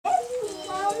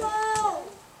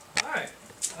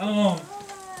Again,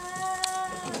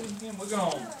 we're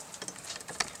going to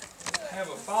have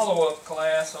a follow-up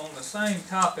class on the same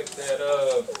topic that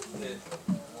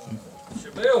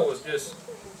Shobal was just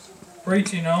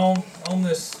preaching on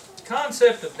this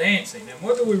concept of dancing. And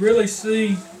what do we really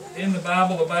see in the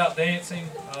Bible about dancing?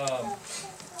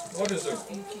 What is a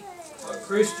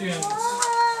Christian's,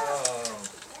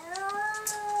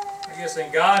 I guess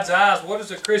in God's eyes, what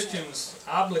is a Christian's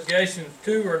obligation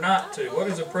to or not to? What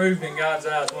is approved in God's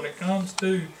eyes when it comes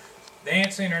to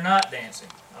dancing or not dancing?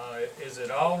 Is it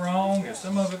all wrong? Is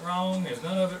some of it wrong? Is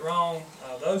none of it wrong?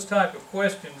 Those type of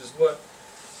questions is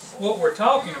what we're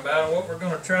talking about, and what we're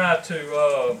going to try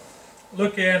to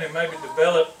look at and maybe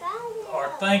develop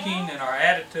our thinking and our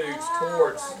attitudes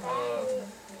towards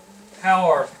how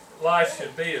our life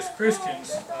should be as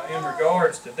Christians in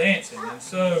regards to dancing. And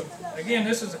so, again,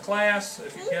 this is a class.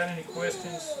 If you've got any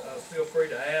questions, feel free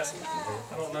to ask.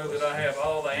 I don't know that I have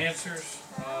all the answers,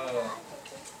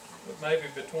 but maybe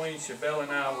between Shobal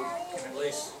and I, we can at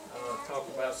least talk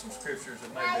about some scriptures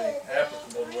that may be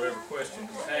applicable to whatever questions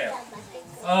we have.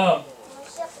 All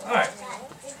right.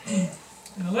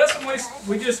 In the lesson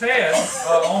we just had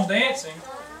on dancing,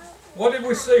 what did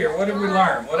we see or what did we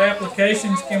learn? What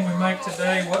applications can we make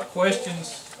today? What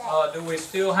questions do we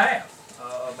still have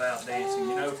about dancing?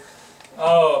 You know,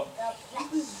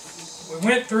 we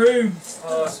went through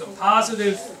some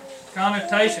positive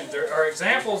connotations. There are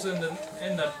examples in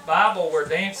the Bible where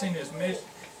dancing is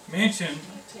mentioned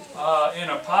in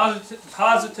a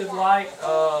positive light,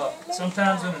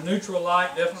 sometimes in a neutral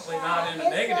light, definitely not in a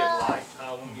negative light.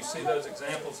 When you see those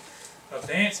examples of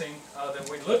dancing that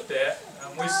we looked at,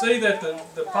 we see that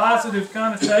the positive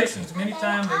connotations many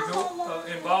times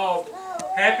involved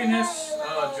happiness,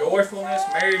 joyfulness,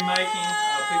 merrymaking,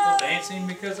 people dancing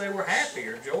because they were happy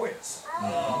or joyous.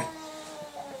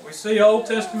 We see Old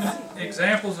Testament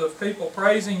examples of people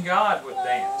praising God with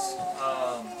dance.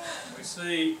 We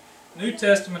see New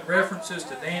Testament references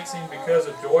to dancing because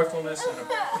of joyfulness in a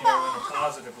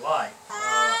positive light.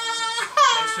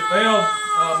 And Shobal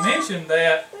mentioned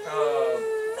that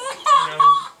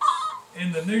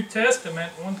in the New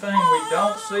Testament, one thing we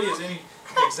don't see is any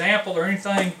example or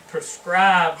anything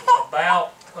prescribed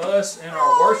about us in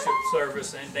our worship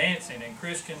service and dancing. And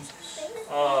Christians,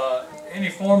 any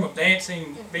form of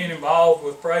dancing being involved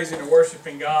with praising or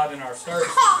worshiping God in our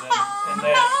services, and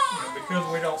that because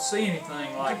we don't see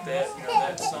anything like that,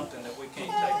 that's something that we can't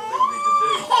take a liberty to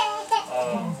do.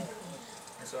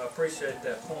 And so I appreciate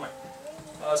that point.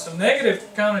 Some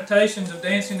negative connotations of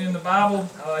dancing in the Bible.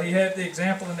 He had the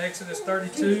example in Exodus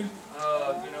 32,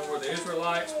 where the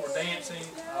Israelites were dancing.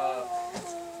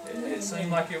 It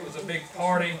seemed like it was a big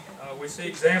party. We see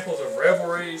examples of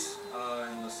revelries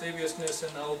and lasciviousness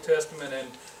in the Old Testament,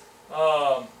 and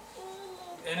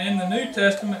in the New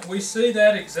Testament we see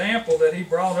that example that he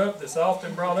brought up, that's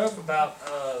often brought up about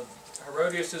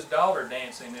Herodias' daughter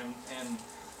dancing, and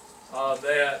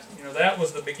that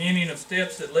was the beginning of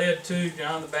steps that led to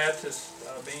John the Baptist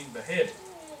being beheaded.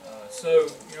 So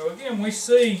again, we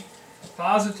see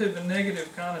positive and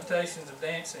negative connotations of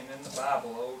dancing in the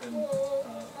Bible, Old and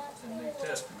New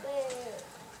Testament.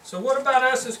 So what about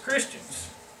us as Christians?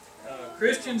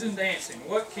 Christians and dancing,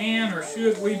 what can or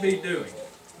should we be doing?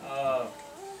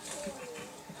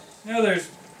 There's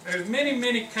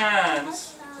many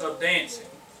kinds of dancing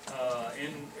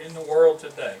in the world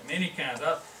today. Many kinds.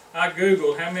 I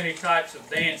Googled how many types of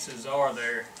dances are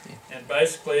there, and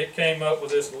basically it came up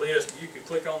with this list. You could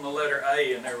click on the letter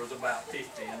A and there was about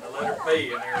 50, and the letter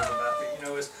B and there was about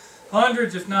 50. It's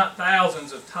hundreds if not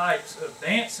thousands of types of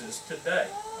dances today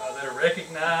that are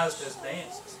recognized as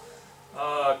dances.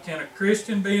 Can a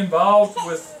Christian be involved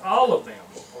with all of them,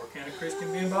 or can a Christian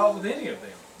be involved with any of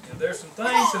them? There's some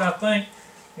things that I think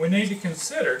we need to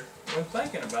consider when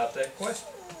thinking about that question.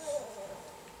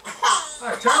 All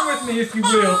right, turn with me, if you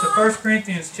will, to 1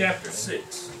 Corinthians chapter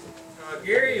 6.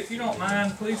 Gary, if you don't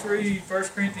mind, please read 1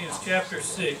 Corinthians chapter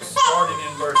 6, starting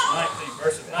in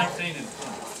verses 19 and 20.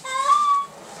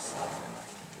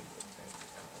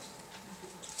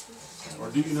 Or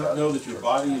do you not know that your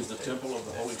body is the temple of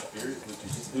the Holy Spirit,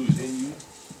 who is in you,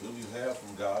 whom you have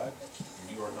from God,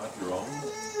 and you are not your own?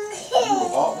 You were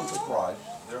bought with a price,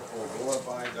 therefore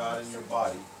glorify God in your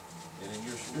body and in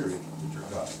your spirit, which are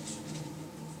God's.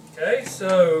 Okay,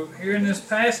 so here in this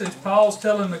passage, Paul's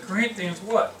telling the Corinthians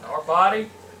what? Our body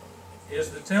is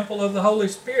the temple of the Holy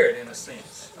Spirit, in a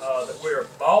sense. That we are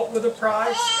bought with a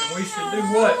price, and we should do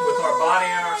what with our body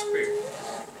and our spirit?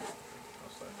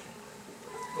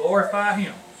 Glorify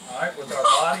Him, all right, with our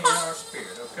body and our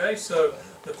spirit. Okay, so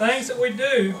the things that we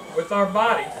do with our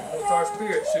body and with our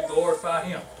spirit should glorify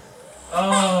Him.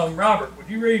 Robert, would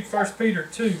you read 1 Peter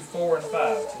 2, 4 and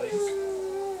 5, please?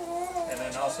 And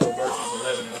then also verses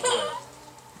 11 and 12.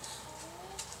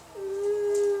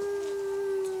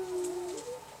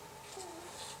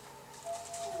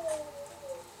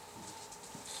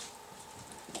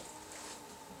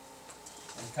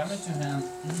 And coming to him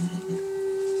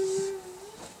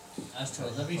as to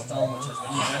a living stone which has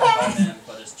been rejected by men,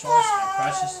 but is choice and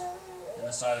precious in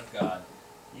the sight of God.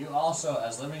 You also,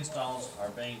 as living stones, are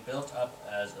being built up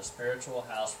as a spiritual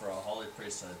house for a holy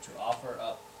priesthood, to offer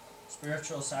up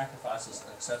spiritual sacrifices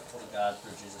acceptable to God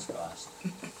through Jesus Christ.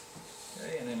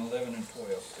 Okay, and then 11 and 12,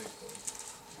 too,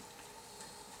 please.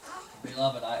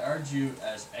 Beloved, I urge you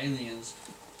as aliens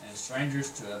and strangers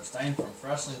to abstain from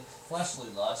fleshly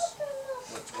lusts,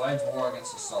 which wage war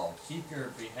against the soul. Keep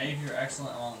your behavior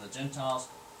excellent among the Gentiles,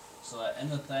 so that in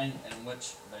the thing in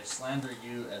which they slander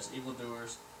you as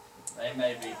evildoers, they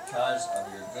may, because of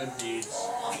your good deeds,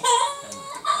 and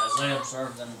as they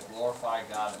observe them, glorify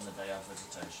God in the day of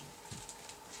visitation.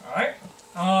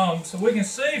 Alright, so we can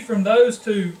see from those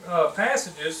two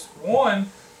passages, one,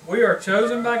 we are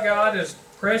chosen by God as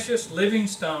precious living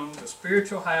stones, a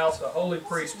spiritual house, a holy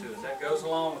priesthood. That goes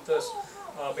along with us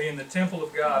being the temple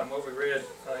of God, and what we read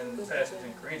in the passage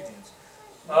in Corinthians.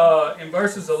 In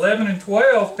verses 11 and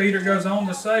 12, Peter goes on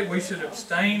to say we should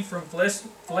abstain from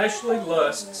fleshly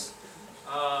lusts,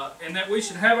 and that we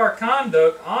should have our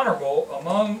conduct honorable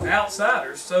among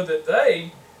outsiders, so that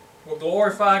they will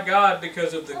glorify God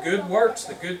because of the good works,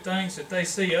 the good things that they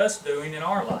see us doing in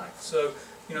our life. So,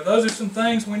 you know, those are some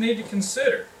things we need to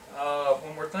consider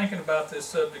when we're thinking about this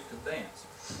subject of dance.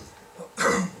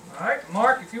 Alright,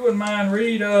 Mark, if you wouldn't mind,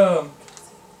 read 1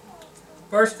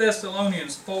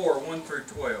 Thessalonians 4, 1 through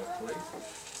 12, please.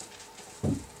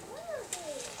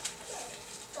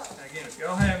 And again, if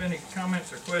y'all have any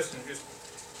comments or questions, just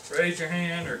raise your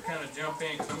hand or kind of jump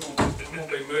in, because I'm going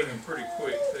to be moving pretty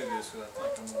quick through this, because I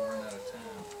think I'm going to run out of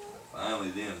time.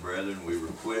 Finally then, brethren, we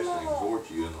request and exhort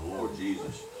you in the Lord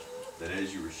Jesus, that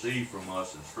as you receive from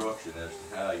us instruction as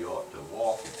to how you ought to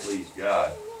walk and please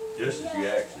God, just as you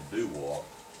actually do walk,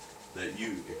 that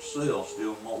you excel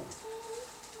still more.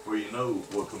 For you know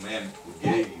what commandments we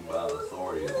gave you by the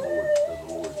authority of the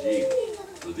Lord Jesus.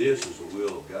 For this is the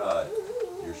will of God,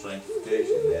 your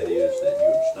sanctification, that is, that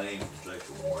you abstain from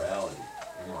sexual immorality,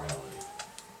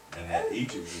 and that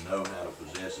each of you know how to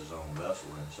possess his own vessel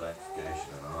in sanctification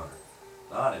and honor,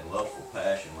 not in lustful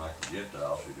passion like the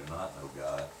Gentiles who do not know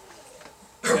God,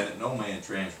 and that no man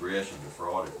transgress and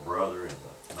defraud his brother in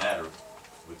the matter,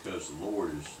 because the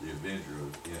Lord is the avenger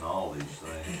in all these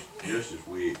things, just as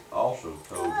we also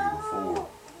told you before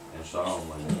and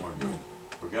solemnly warned you.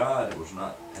 For God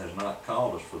has not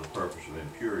called us for the purpose of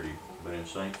impurity, but in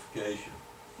sanctification.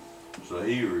 So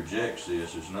he who rejects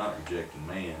this is not rejecting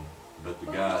man, but the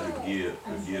God who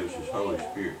gives his Holy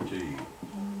Spirit to you.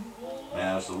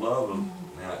 Now as to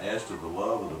the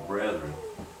love of the brethren,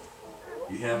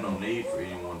 you have no need for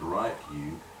anyone to write to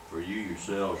you, for you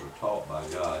yourselves are taught by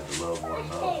God to love one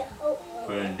another.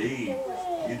 For indeed,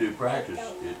 you do practice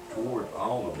it toward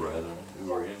all the brethren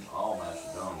who are in all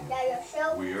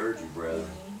Macedonia. We urge you, brethren,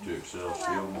 to excel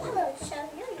still more,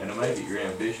 and to make it your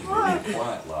ambition to lead a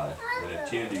quiet life, and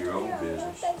attend to your own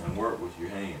business, and work with your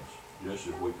hands, just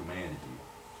as we commanded you,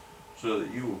 so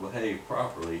that you will behave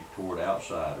properly toward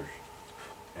outsiders,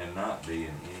 and not be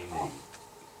in any need.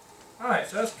 Alright,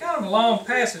 so that's kind of a long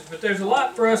passage, but there's a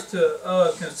lot for us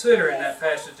to consider in that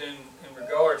passage in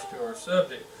regards to our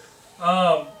subject.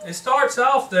 It starts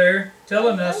off there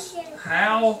telling us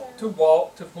how to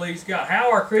walk to please God,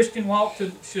 how our Christian walk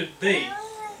should be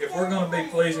if we're going to be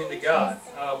pleasing to God.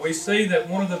 We see that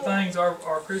one of the things our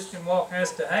Christian walk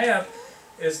has to have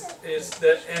is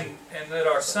that, and that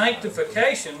our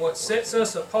sanctification, what sets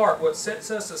us apart, what sets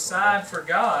us aside for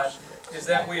God, is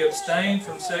that we abstain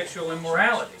from sexual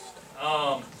immorality.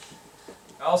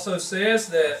 Also says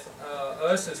that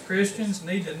us as Christians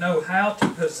need to know how to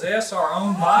possess our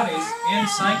own bodies in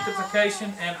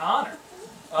sanctification and honor.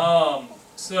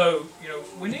 So, you know,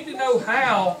 we need to know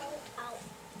how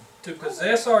to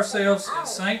possess ourselves in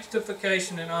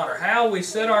sanctification and honor, how we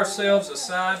set ourselves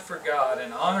aside for God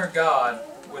and honor God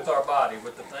with our body,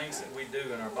 with the things that we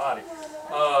do in our body.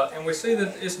 And we see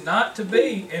that it's not to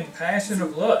be in passion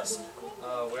of lust.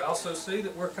 We also see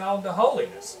that we're called to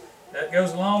holiness. That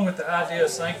goes along with the idea of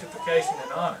sanctification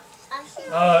and honor.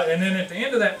 And then at the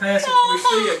end of that passage we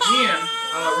see again,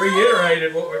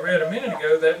 reiterated what we read a minute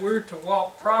ago, that we're to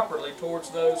walk properly towards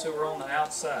those who are on the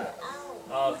outside.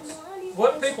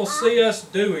 What people see us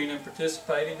doing and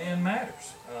participating in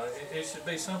matters. It should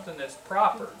be something that's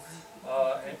proper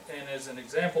and is an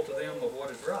example to them of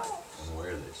what is right. And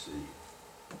where they see you.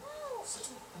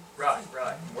 Right,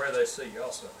 right, and where they see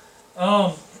also.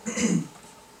 All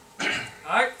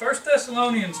right, 1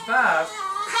 Thessalonians 5,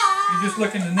 you just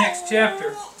look in the next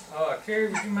chapter. Carrie,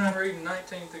 would you mind reading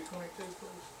 19 through 22, please?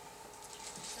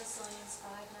 Thessalonians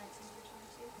 5:19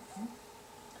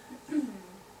 through 22.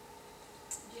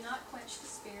 Do not quench the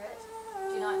spirit.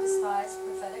 Do not despise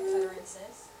prophetic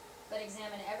utterances, but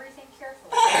examine everything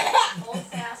carefully. Hold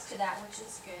fast to that which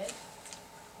is good.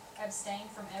 Abstain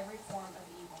from every form of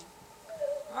evil.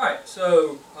 All right,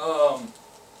 so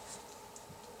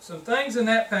some things in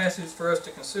that passage for us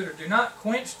to consider. Do not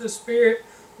quench the spirit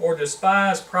or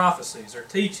despise prophecies or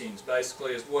teachings,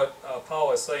 basically, is what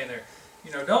Paul is saying there.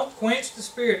 You know, don't quench the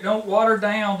spirit, don't water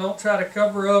down, don't try to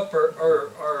cover up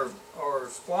or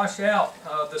squash out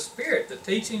the spirit, the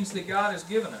teachings that God has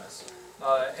given us.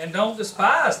 And don't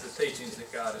despise the teachings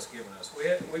that God has given us.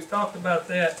 We've talked about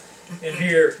that in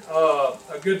here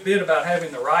a good bit, about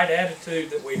having the right attitude,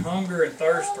 that we hunger and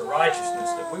thirst for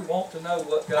righteousness, that we want to know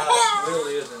what God's will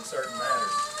is in certain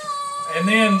matters. And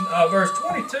then verse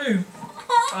 22,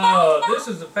 this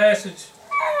is a passage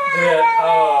that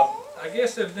I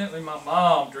guess evidently my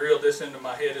mom drilled this into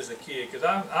my head as a kid, because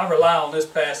I rely on this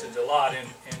passage a lot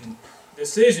in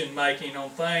decision making on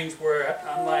things where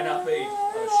I might not be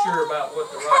sure about what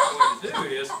the right way to do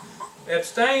is.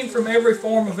 Abstain from every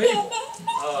form of evil.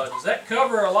 Does that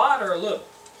cover a lot or a little?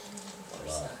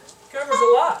 Covers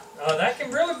a lot. That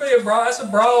can really be that's a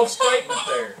broad statement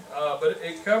there, but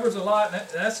it covers a lot, and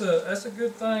that's a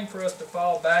good thing for us to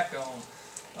fall back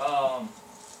on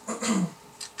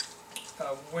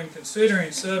when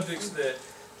considering subjects that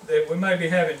we may be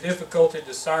having difficulty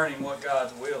discerning what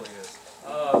God's will is.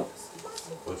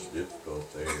 What's difficult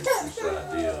there is this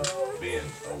idea of being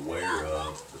aware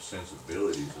of the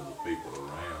sensibilities of the people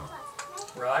around.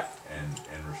 Right. And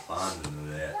responding to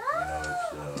that.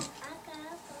 You know, it's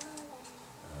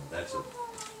that's a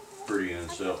pretty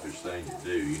unselfish thing to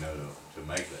do, you know, to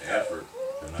make the effort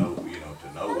to know,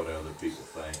 to know what other people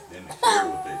think, then to care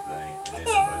what they think, and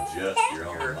then to adjust your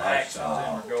own lifestyle.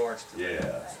 Actions in regards to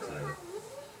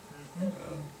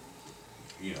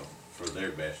for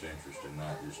their best interest and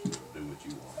not just to do what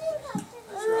you want to do.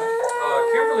 That's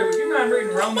right. Kimberly, would you mind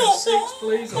reading Romans 6,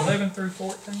 please, 11 through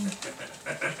 14?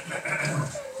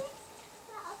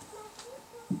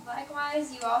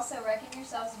 Likewise, you also reckon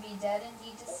yourselves to be dead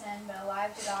indeed to sin, but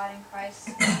alive to God in Christ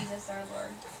Jesus our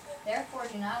Lord. Therefore,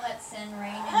 do not let sin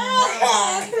reign in your mortal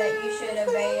body, that you should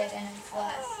obey it in its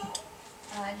lust.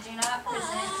 Do not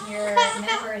present your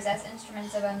members as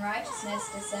instruments of unrighteousness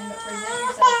to sin, but present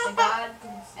yourselves to God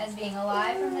as being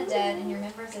alive from the dead, and your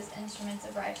members as instruments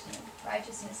of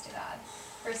righteousness to God.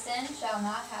 For sin shall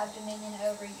not have dominion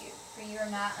over you, for you are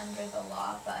not under the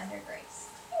law, but under grace.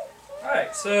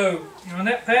 Alright, so in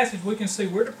that passage we can see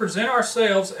we're to present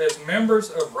ourselves as members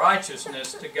of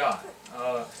righteousness to God.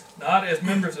 Not as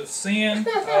members of sin,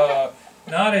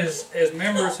 not as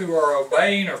members who are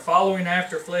obeying or following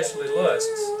after fleshly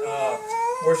lusts.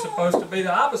 We're supposed to be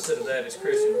the opposite of that as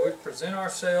Christians. We present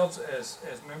ourselves as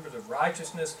members of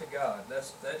righteousness to God.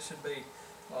 That should be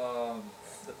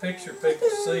the picture people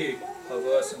see of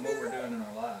us and what we're doing in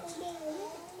our lives.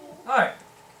 Alright,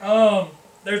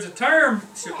 there's a term,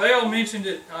 Shobal mentioned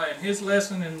it in his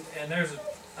lesson, and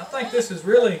I think this is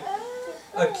really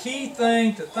a key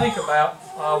thing to think about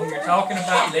when you're talking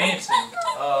about dancing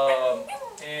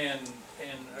and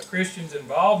a Christian's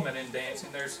involvement in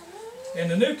dancing. In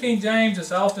the New King James,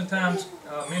 it's oftentimes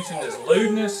mentioned as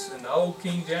lewdness. In the Old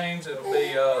King James, it'll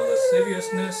be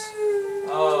lasciviousness.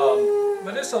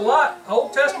 But it's a lot,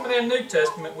 Old Testament and New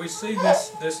Testament, we see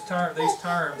these terms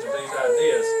or these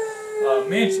ideas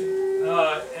mentioned.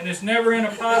 And it's never in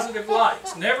a positive light.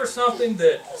 It's never something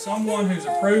that someone who's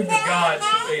approved of God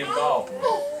should be involved in.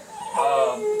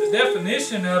 The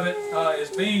definition of it is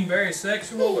being very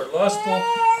sexual or lustful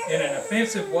in an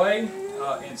offensive way,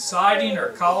 inciting or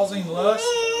causing lust.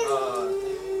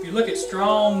 If you look at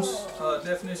Strong's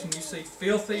definition, you see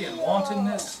filthy and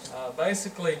wantonness.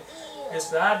 Basically, it's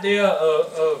the idea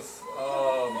of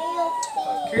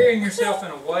carrying yourself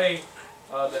in a way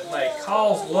that may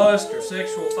cause lust or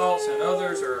sexual thoughts in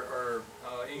others or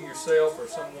in yourself or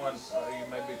someone you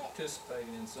may be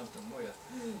participating in something with.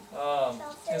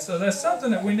 And so that's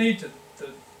something that we need to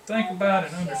think about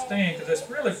and understand, because it's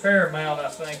really paramount, I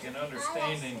think, in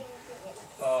understanding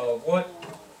what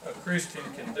a Christian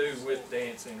can do with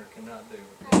dancing or cannot do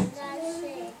with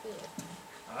dancing.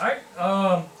 Alright,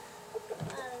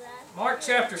 Mark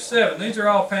chapter 7. These are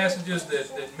all passages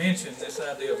that mention this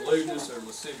idea of lewdness or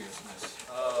lasciviousness.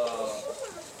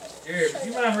 Gary, would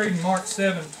you mind reading Mark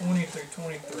 7, 20 through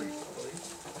 23,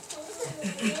 please?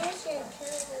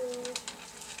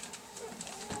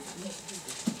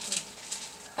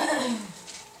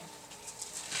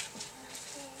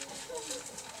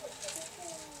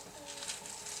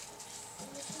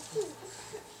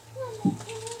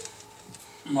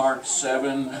 Mark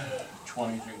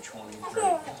 7:20 through 23.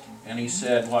 And he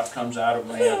said, what comes out of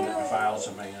man that defiles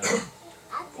a man?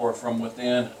 For from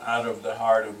within, out of the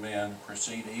heart of men,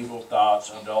 proceed evil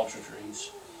thoughts,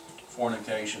 adulteries,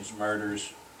 fornications,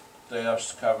 murders,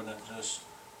 thefts, covetousness,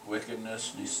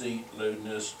 wickedness, deceit,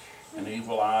 lewdness, an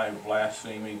evil eye,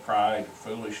 blasphemy, pride,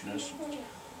 foolishness.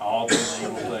 All these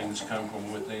evil things come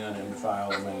from within and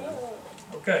defile a man.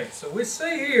 Okay, so we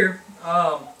see here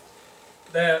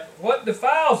that what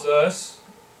defiles us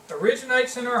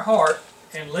originates in our heart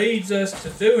and leads us to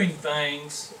doing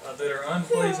things that are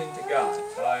unpleasing to God.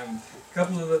 A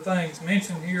couple of the things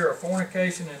mentioned here are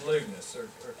fornication and lewdness, are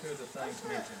two of the things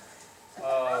mentioned.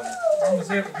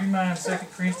 Would you mind 2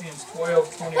 Corinthians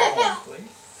 12:21,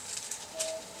 please?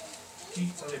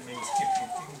 Keith, I didn't mean to skip you.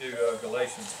 You can do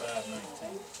Galatians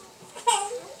 5:19.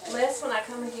 Lest when I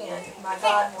come again, my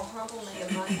God will humble me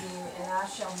among you, and I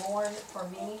shall mourn for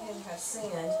many who have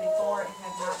sinned before and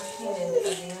have not repented of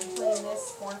the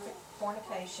uncleanness,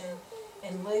 fornication,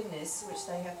 and lewdness which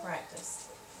they have practiced.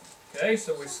 Okay,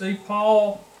 so we see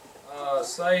Paul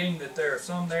saying that there are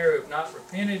some there who have not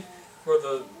repented for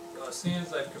the sins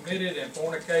they've committed, and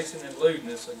fornication and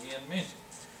lewdness again mentioned.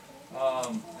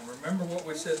 And remember what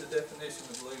we said the definition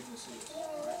of lewdness is.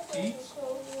 Keith?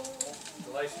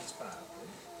 Galatians 5.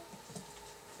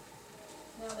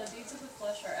 Now the deeds of the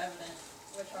flesh are evident,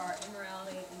 which are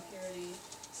immorality, impurity,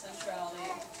 sensuality,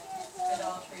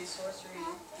 idolatry, sorcery,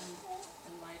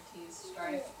 enmities,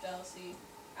 strife, jealousy,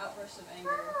 outbursts of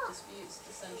anger, disputes,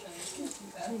 dissensions,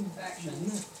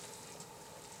 factions.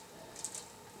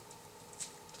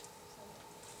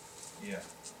 Yeah,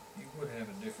 you would have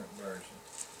a different version.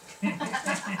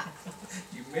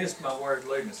 You missed my word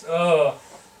lewdness.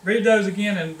 Read those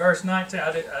again in verse 19.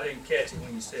 I didn't catch it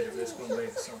when you said it. It's going to be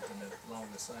something that, along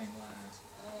the same lines.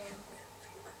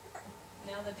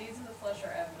 Now the deeds of the flesh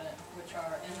are evident, which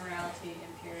are immorality,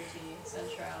 impurity,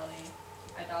 sensuality,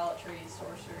 idolatry,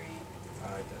 sorcery.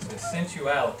 All right, the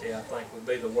sensuality, I think, would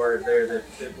be the word there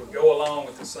that would go along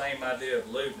with the same idea of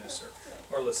lewdness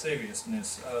or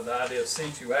lasciviousness, the idea of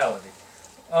sensuality.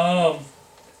 All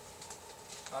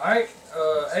right,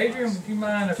 Adrian, would you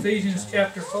mind Ephesians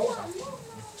chapter 4?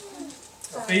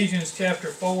 Ephesians chapter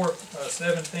 4,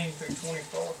 17 through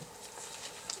 24.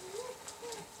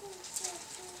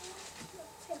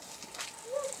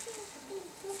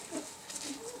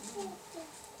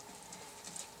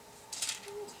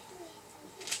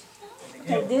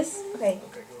 Okay, go ahead.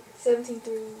 17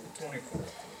 through 24.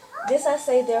 This I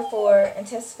say therefore, and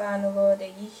testify in the Lord,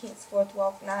 that ye henceforth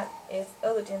walk not as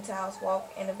other Gentiles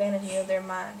walk, in the vanity of their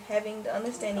mind, having the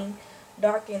understanding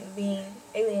darkened, being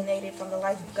alienated from the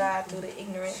life of God through the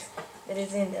ignorance that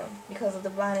is in them, because of the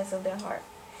blindness of their heart,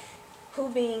 who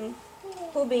being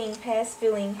past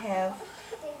feeling have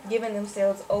given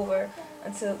themselves over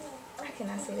unto, how can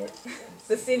I say that,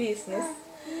 lasciviousness,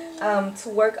 to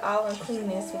work all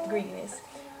uncleanness with greediness.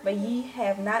 But ye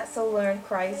have not so learned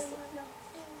Christ,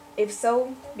 if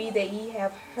so be that ye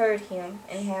have heard him,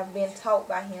 and have been taught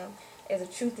by him, as the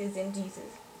truth is in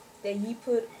Jesus, that ye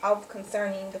put off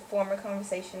concerning the former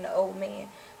conversation the old man,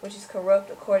 which is corrupt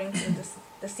according to the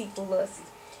deceitful lust,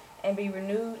 and be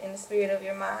renewed in the spirit of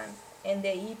your mind, and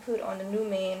that ye put on the new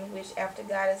man, which after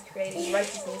God is created in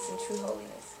righteousness and true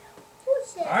holiness.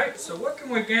 Alright, so what can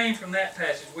we gain from that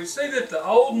passage? We see that the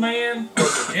old man, or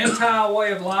the Gentile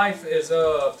way of life, as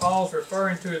Paul's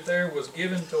referring to it there, was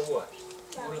given to what?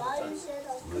 What are the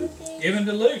things? Given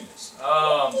to lewdness.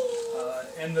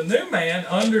 And the new man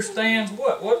understands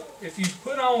what? What if you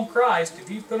put on Christ,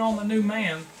 if you put on the new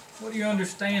man, what do you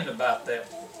understand about that?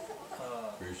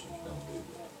 Christians don't do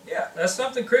that. Yeah, that's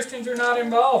something Christians are not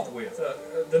involved with.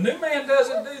 The new man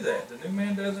doesn't do that. The new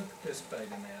man doesn't participate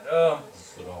in that.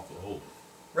 Put off the old.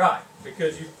 Right,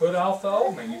 because you put off the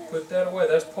old man, you put that away.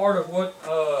 That's part of what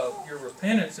your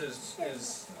repentance is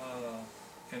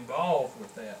involved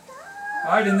with that.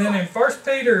 All right, and then in 1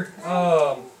 Peter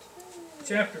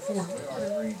chapter 4, we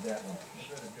already read that one.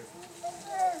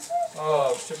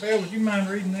 Shobal, would you mind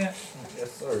reading that?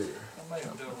 Yes, sir. I made a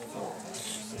double vote.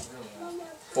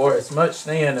 For as much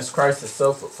then as Christ has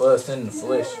suffered for us in the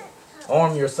flesh,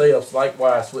 arm yourselves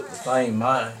likewise with the same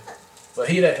mind. For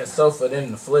he that has suffered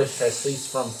in the flesh has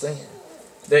ceased from sin,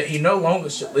 that he no longer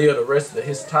should live the rest of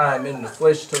his time in the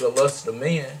flesh to the lust of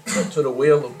men, but to the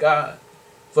will of God.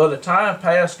 For the time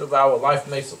past of our life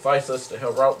may suffice us to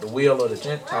have wrought the will of the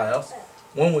Gentiles,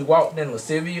 when we walked in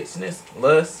lasciviousness,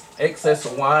 lust, excess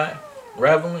of wine,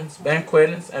 revellings,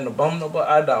 banquetings, and abominable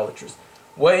idolatries,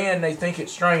 wherein they think it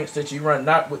strange that ye run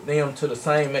not with them to the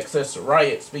same excess of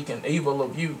riot, speaking evil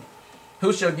of you.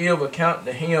 Who shall give account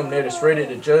to him that is ready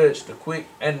to judge the quick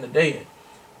and the dead?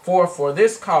 For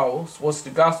this cause was the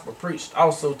gospel preached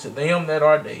also to them that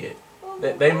are dead,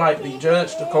 that they might be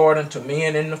judged according to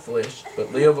men in the flesh,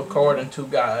 but live according to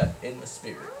God in the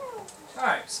Spirit.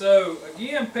 Alright, so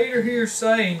again, Peter here is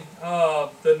saying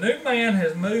the new man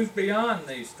has moved beyond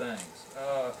these things.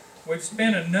 We've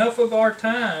spent enough of our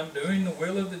time doing the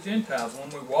will of the Gentiles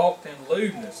when we walked in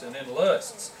lewdness and in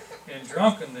lusts, in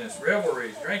drunkenness,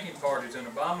 revelries, drinking parties, and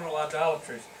abominable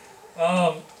idolatries.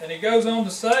 And he goes on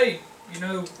to say, you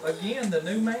know, again, the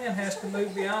new man has to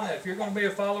move beyond that. If you're going to be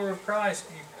a follower of Christ,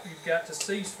 you've got to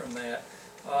cease from that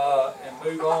and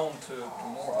move on to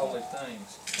more holy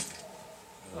things.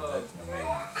 That's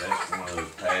one of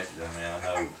those passages. I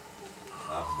know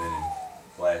I've been in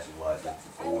classes like that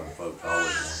before, and folks always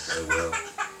want to say, well,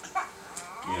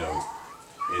 you know,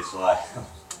 it's like,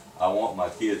 I want my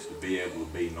kids to be able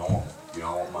to be normal. You know,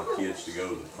 I want my kids to go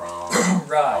to the prom.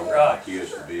 Right, I want my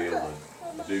kids to be able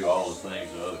to do all the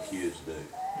things that other kids do.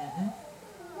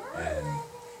 And,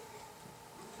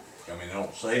 I mean, they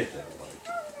don't say it that way.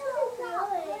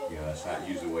 You know, that's not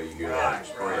usually the way you hear that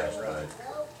expressed, but,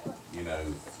 you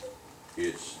know,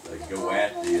 it's, they go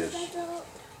at this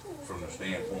from the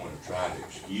standpoint of trying to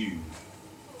excuse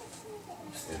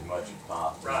as much as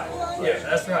possible. Right. Yeah,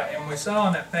 that's right. And we saw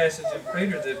in that passage in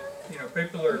Peter that, you know,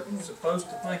 people are supposed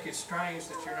to think it's strange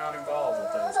that you're not involved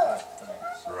with those types of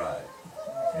things. Right.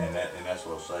 And that's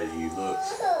what I say.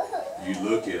 You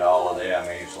look at all of that. I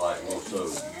mean, it's like, well, so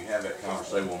you have that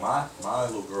conversation. Well, my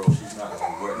little girl, she's not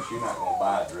gonna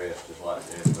buy a dress just like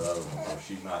the other one, or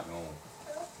she's not gonna.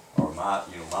 Or my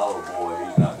little boy,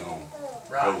 he's not gonna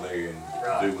go there and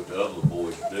do what the other little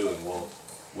boys are doing. Well,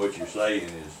 what you're saying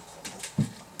is,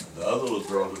 the other little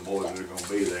girls and boys that are going to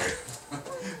be there,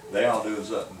 they all doing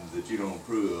something that you don't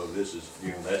approve of. This is,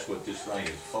 you know, that's what this thing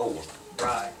is for.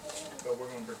 Right. But we're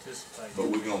going to participate. But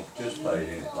we're going to participate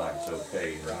in it like it's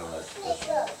okay. You know, that's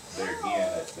there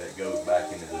again, that goes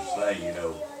back into this thing, you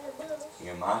know,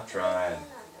 am I trying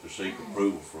to seek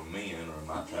approval from men, or am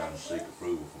I trying to seek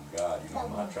approval from God? You know,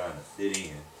 am I trying to fit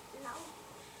in?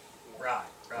 Right.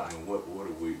 I mean, what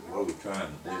are we trying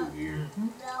to do here?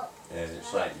 And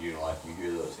it's like, you know, like you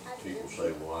hear those people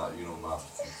say, well, you know, my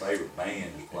favorite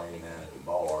band is playing down at the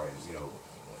bar, and you know,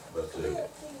 but the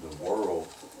world,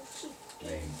 I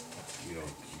mean, you know,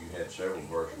 you had several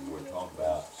verses where it talked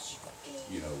about,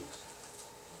 you know,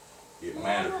 it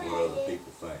matters what other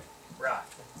people think. Right.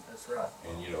 That's right.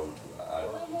 And you know,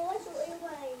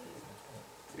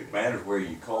 it matters where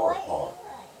your car is parked.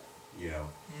 You know,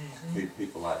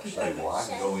 people like to say, well, I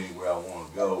can go anywhere I want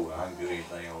to go, and I can do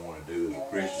anything I want to do as a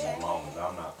Christian as long as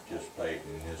I'm not participating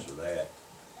in this or that.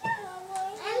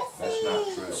 That's not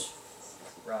true.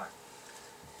 Right.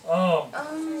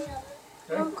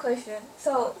 One question.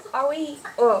 So, are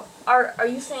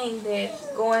you saying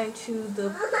that going to the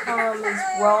prom is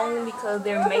wrong because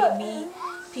there may be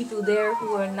people there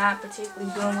who are not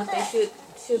particularly doing what they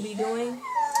should be doing?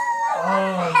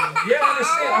 Yeah,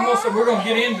 I'm also, we're going to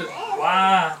get into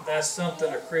why that's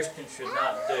something a Christian should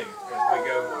not do as we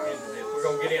go into this. We're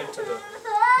going to get into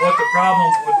what the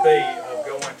problems would be of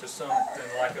going to something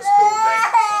like a school dance.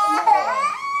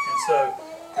 And so,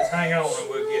 just hang on and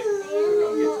we're going to get to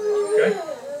that, okay?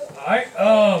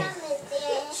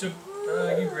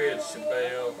 Alright, you read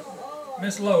Shobal.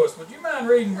 Miss Lois, would you mind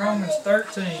reading Romans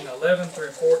 13, 11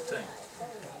 through 14?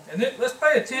 And let's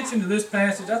pay attention to this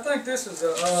passage. I think this is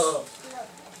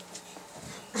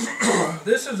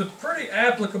a pretty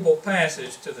applicable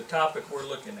passage to the topic we're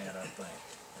looking at, I think.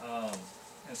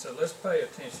 And so let's pay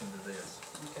attention to this.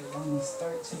 Okay, Romans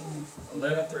 13.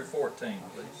 11 through 14,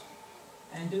 please.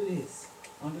 And do this,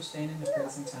 understanding the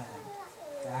present time.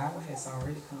 The hour has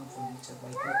already come for you to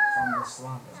wake up from your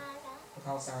slumber,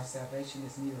 because our salvation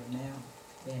is nearer now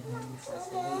than when we first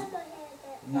believed.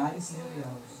 The night is nearly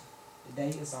over. The day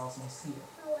is almost here.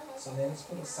 So let us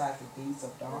put aside the deeds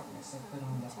of darkness and put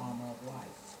on the armor of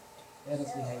light. Let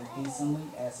us behave decently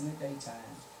as in the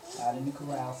daytime, not in the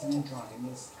carousing and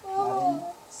drunkenness, not in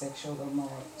sexual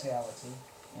immorality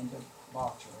and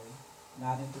debauchery,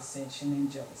 not in dissension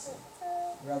and jealousy.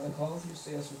 Rather, clothe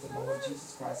yourselves with the Lord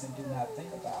Jesus Christ and do not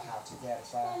think about how to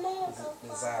gratify the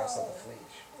desires of the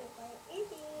flesh.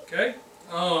 Okay.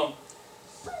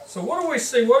 So what do we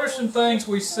see? What are some things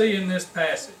we see in this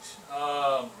passage?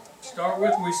 Start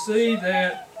with, we see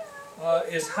that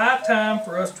it's high time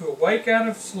for us to awake out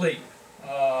of sleep.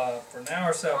 For now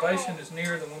our salvation is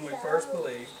nearer than when we first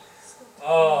believed.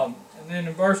 And then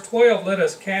in verse 12, let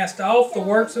us cast off the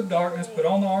works of darkness, put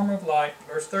on the armor of light.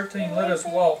 Verse 13, let us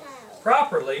walk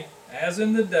properly as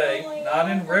in the day, not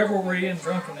in revelry and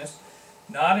drunkenness,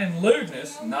 not in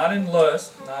lewdness, not in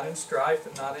lust, not in strife,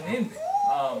 and not in envy.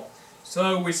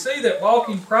 So we see that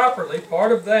walking properly,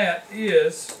 part of that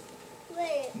is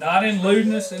not in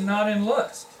lewdness and not in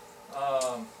lust.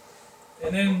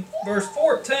 And then verse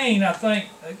 14, I think,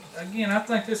 again, I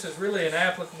think this is really an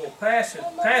applicable passage.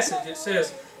 It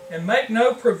says, and make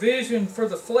no provision for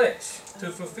the flesh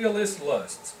to fulfill its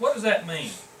lusts. What does that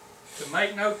mean? To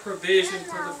make no provision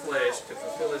for the flesh to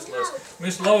fulfill its lusts.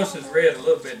 Miss Lois has read a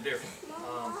little bit different.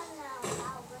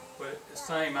 But the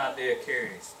same idea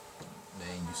carries.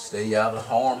 Then you stay out of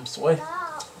harm's way.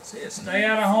 See it, stay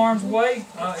out of harm's way.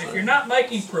 If you're not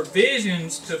making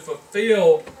provisions to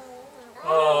fulfill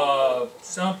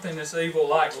something that's evil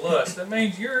like lust, that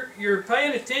means you're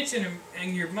paying attention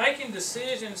and you're making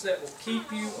decisions that will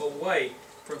keep you away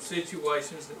from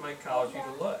situations that may cause you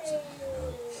to lust.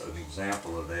 An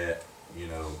example of that, you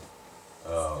know,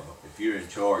 if you're in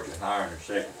charge of hiring a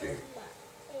secretary,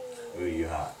 who you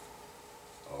hire?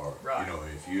 Or, right. You know,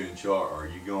 if you're in charge, are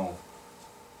you going,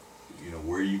 you know,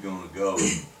 where are you going to go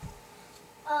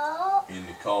in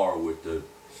the car with the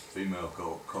female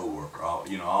co-worker,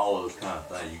 you know, all those kind of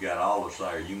things. You got all those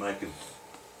things.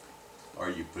 Are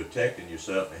you protecting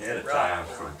yourself ahead of time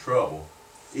from trouble?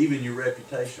 Even your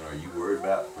reputation. Are you worried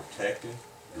about protecting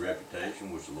your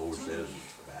reputation, which the Lord says is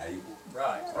valuable?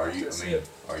 Right. Are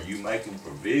you making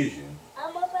provision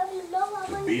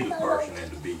to be the person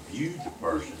and to be viewed the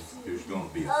person who's going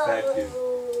to be effective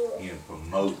in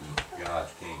promoting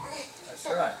God's kingdom? That's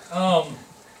right.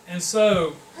 And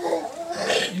so,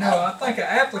 you know, I think an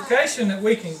application that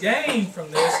we can gain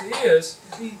from this is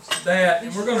that,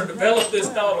 and we're going to develop this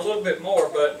thought a little bit more,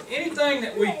 but anything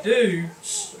that we do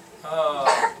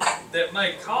that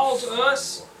may cause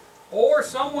us or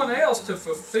someone else to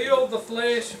fulfill the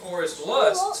flesh or its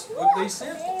lusts would be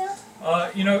sinful.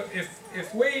 You know,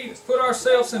 if we put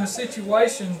ourselves in a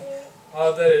situation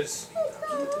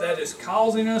that is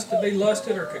causing us to be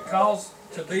lusted or could cause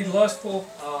to be lustful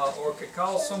or could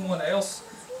cause someone else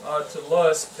to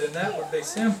lust, then that would be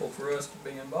sinful for us to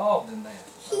be involved in that.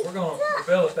 So we're going to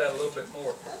develop that a little bit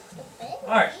more.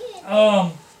 Alright,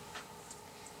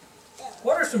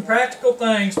 what are some practical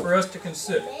things for us to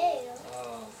consider?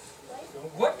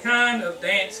 What kind of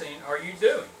dancing are you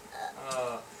doing?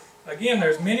 Again,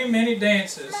 there's many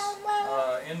dances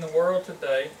in the world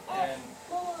today, and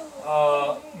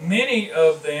many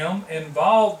of them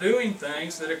involve doing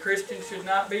things that a Christian should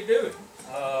not be doing.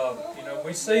 You know,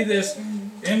 we see this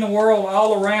in the world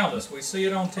all around us. We see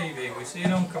it on TV. We see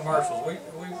it on commercials.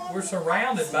 We're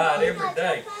surrounded by it every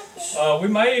day. We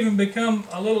may even become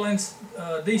a little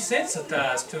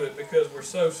desensitized to it because we're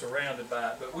so surrounded by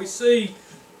it. But we see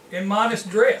immodest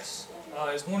dress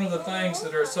is one of the things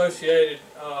that are associated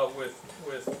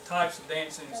with types of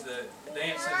dances and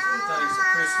things that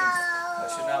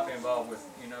Christians should not be involved with.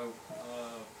 You know,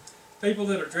 people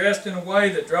that are dressed in a way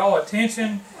that draw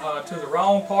attention to the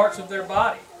wrong parts of their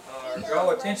body, or draw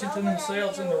attention to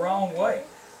themselves in the wrong way.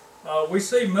 We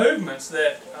see movements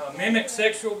that mimic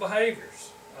sexual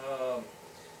behaviors.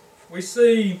 We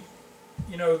see,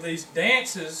 you know, these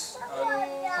dances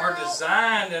are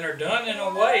designed and are done in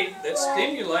a way that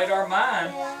stimulate our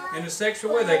mind in a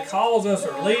sexual way. They cause us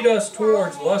or lead us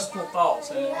towards lustful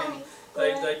thoughts, and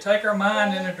they take our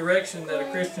mind in a direction that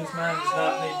a Christian's mind does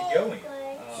not need to go in.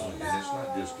 And it's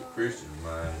not just the Christian's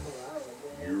mind.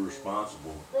 You're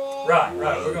responsible. Right.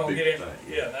 We're going to get into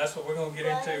that's what we're going to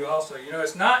get into also. You know,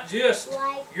 it's not just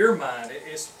your mind.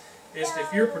 It's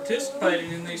if you're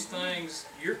participating in these things,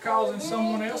 you're causing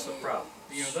someone else a problem.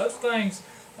 You know, those things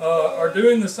are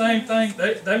doing the same thing.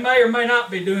 They may or may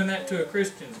not be doing that to a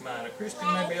Christian's mind. A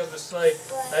Christian may be able to say,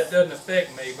 that doesn't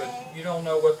affect me, but you don't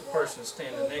know what the person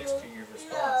standing next to your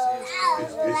response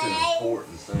is. It's an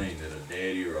important thing that a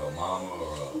daddy or a mama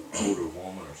or an older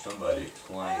woman or somebody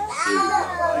explains to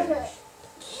young ladies.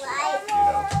 You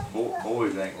know,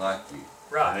 boys ain't like you.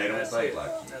 Right. And they don't think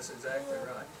like you. That's exactly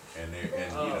right. And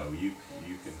you know,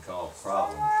 you can cause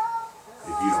problems if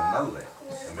you don't know that.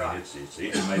 I mean,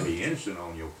 it may be innocent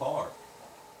on your part,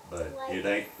 but it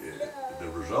ain't. The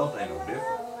result ain't no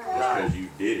different just because you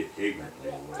did it ignorantly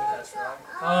or whatever. That's right.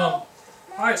 All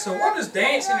right. So, what is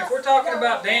dancing? If we're talking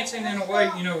about dancing in a way,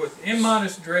 you know, with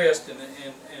immodest dress and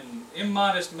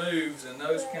immodest moves and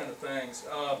those kind of things,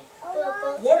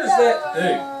 what does that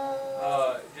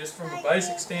do? Just from a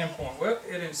basic standpoint, well,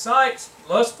 it incites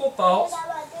lustful thoughts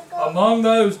among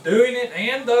those doing it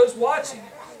and those watching it.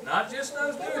 Not just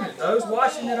those doing it, those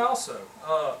watching it also.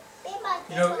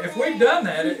 You know, if we've done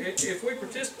that, if we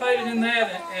participated in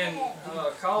that and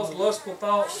caused lustful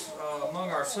thoughts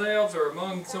among ourselves or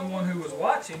among someone who was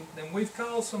watching, then we've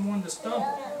caused someone to stumble.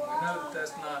 And we know that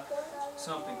that's not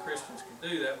something Christians can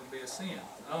do. That would be a sin.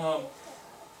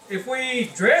 If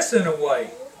we dress in a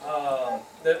way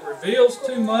that reveals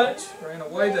too much, or in a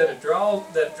way that draws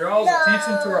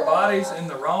attention to our bodies in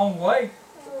the wrong way,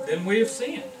 then we have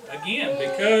sinned. Again,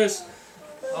 because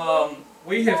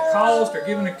we have caused or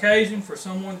given occasion for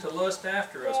someone to lust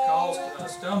after us, caused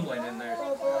stumbling in their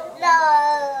on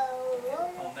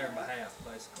their behalf,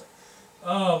 basically.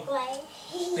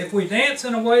 If we dance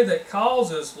in a way that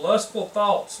causes lustful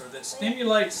thoughts, or that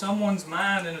stimulates someone's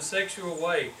mind in a sexual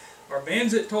way, or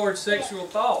bends it towards sexual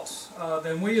thoughts,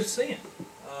 then we have sinned.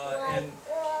 And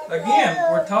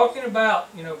again, we're talking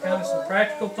about, kind of some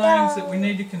practical things that we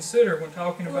need to consider when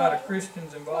talking about a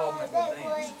Christian's involvement with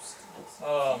dance.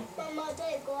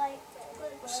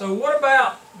 So what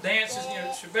about dances?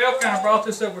 Shobal kind of brought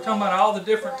this up. We're talking about all the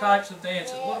different types of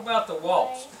dances. What about the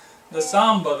waltz, the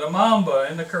samba, the mamba,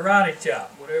 and the karate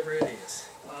chop, whatever it is?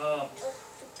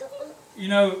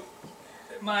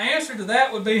 My answer to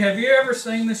that would be, have you ever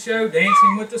seen the show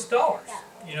Dancing with the Stars?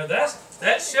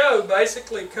 That show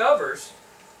basically covers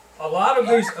a lot of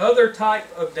these other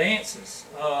type of dances.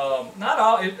 Not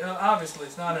all. Obviously,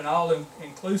 it's not an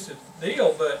all-inclusive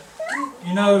deal, but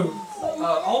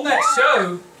on that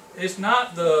show, it's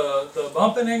not the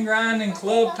bumping and grinding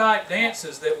club type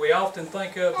dances that we often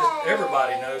think of that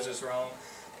everybody knows is wrong.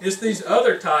 It's these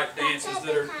other type dances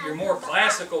that are your more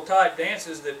classical type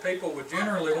dances that people would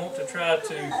generally want to try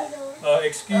to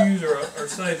excuse or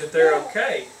say that they're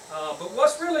okay. But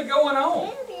what's really going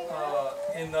on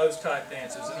in those type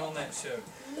dances and on that show?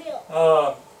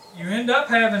 You end up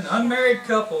having unmarried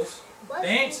couples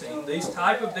dancing these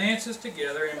type of dances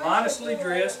together, immodestly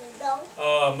dressed,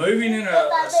 moving in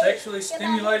a sexually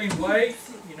stimulating way.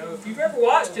 If you've ever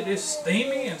watched it, it's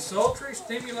steamy and sultry,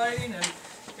 stimulating,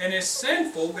 and it's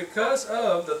sinful because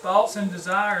of the thoughts and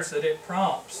desires that it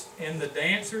prompts in the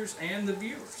dancers and the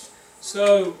viewers.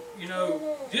 So,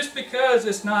 just because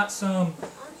it's not some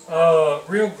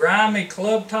real grimy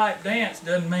club type dance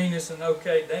doesn't mean it's an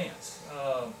okay dance.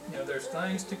 There's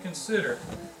things to consider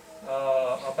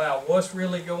about what's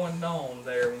really going on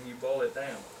there when you boil it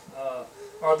down.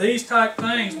 Are these type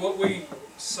things what we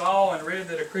saw and read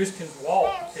that a Christian's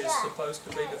walk is supposed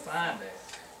to be defined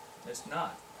as? It's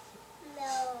not.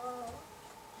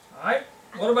 Alright,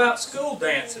 what about school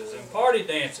dances and party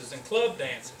dances and club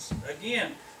dances?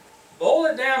 Again, boil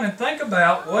it down and think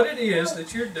about what it is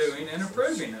that you're doing and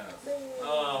approving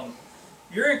of.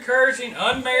 You're encouraging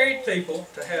unmarried people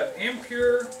to have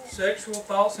impure sexual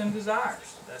thoughts and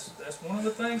desires. That's one of the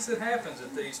things that happens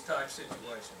at these type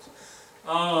situations.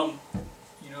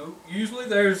 Usually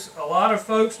there's a lot of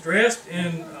folks dressed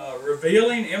in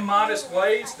revealing, immodest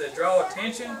ways that draw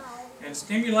attention and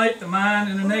stimulate the mind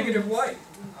in a negative way.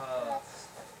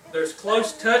 There's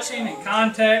close touching and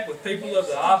contact with people of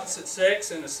the opposite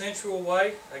sex in a sensual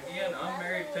way. Again,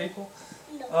 unmarried people.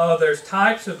 There's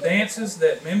types of dances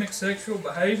that mimic sexual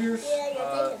behaviors,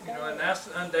 and that's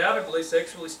undoubtedly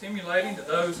sexually stimulating to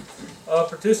those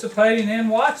participating and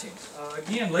watching.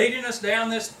 Again, leading us down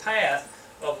this path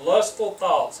of lustful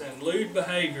thoughts and lewd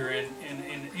behavior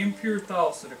and impure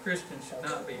thoughts that a Christian should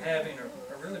not be having or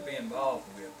really be involved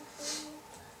with.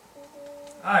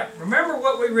 Alright, remember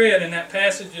what we read in that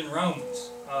passage in Romans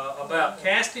about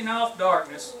casting off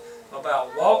darkness,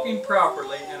 about walking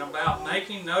properly, and about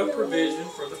making no provision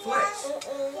for the flesh.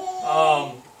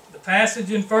 The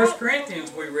passage in 1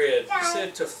 Corinthians we read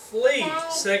said to flee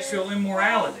sexual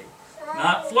immorality,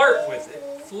 not flirt with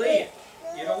it, flee it,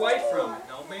 get away from it,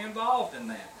 don't be involved in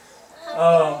that.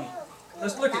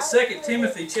 Let's look at 2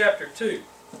 Timothy chapter 2.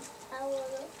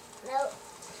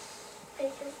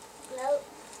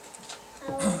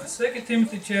 2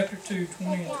 Timothy chapter 2,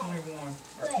 20 and 21,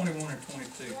 or 21 and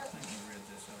 22. I think we read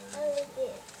this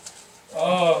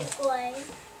already.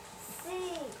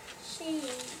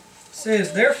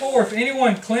 Says, therefore, if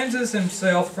anyone cleanses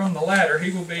himself from the latter,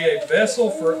 he will be a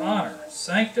vessel for honor,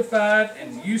 sanctified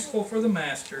and useful for the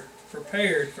master,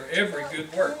 prepared for every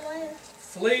good work.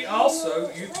 Flee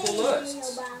also youthful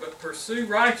lusts, but pursue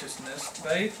righteousness,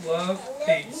 faith, love,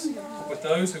 peace, with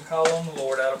those who call on the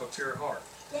Lord out of a pure heart.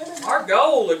 Our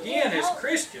goal, again, as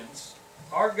Christians,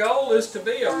 our goal is to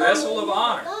be a vessel of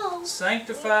honor,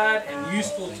 sanctified and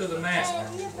useful to the master,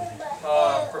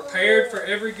 prepared for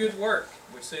every good work.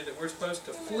 We see that we're supposed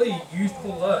to flee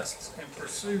youthful lusts and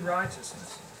pursue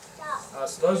righteousness.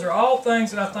 So those are all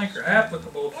things that I think are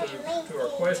applicable to our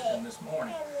question this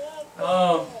morning.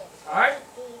 Alright,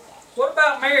 what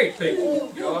about married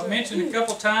people? I've mentioned a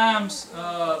couple times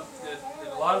that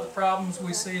a lot of the problems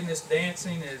we see in this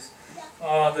dancing is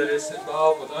that it's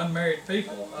involved with unmarried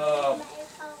people.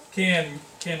 Can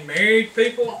married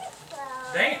people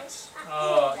dance?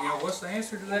 What's the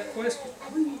answer to that question?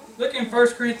 Look in 1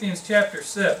 Corinthians chapter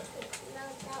 7. 1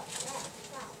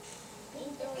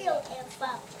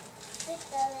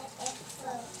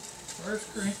 1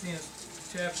 Corinthians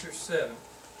chapter 7.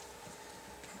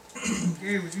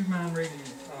 Gary, would you mind reading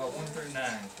 1 through 9,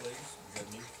 please?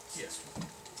 Yes.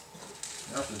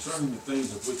 Now concerning the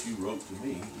things of which you wrote to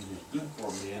me, it is good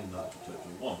for a man not to touch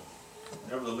a woman.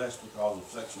 Nevertheless, because of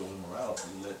sexual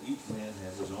immorality, let each man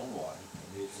have his own wife,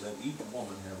 and let each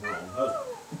woman have her own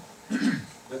husband.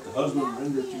 Let the husband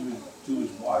render to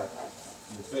his wife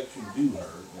the affection due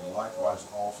her, and likewise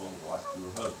also the wife to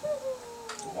her husband.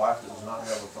 The wife does not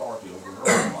have authority over her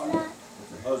own body, but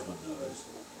the husband does.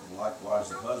 And likewise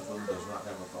the husband does not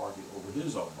have authority over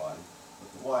his own body,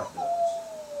 but the wife does.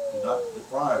 Do not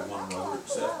deprive one another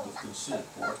except with consent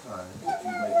for a time, that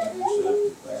you may give yourself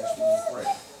to fasting and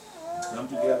prayer, and come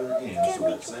together again, so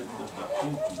that Satan does not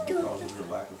tempt you because of your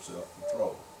lack of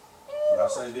self-control. But I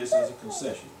say this as a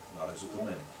concession, not as a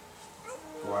commandment.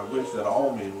 For I wish that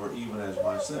all men were even as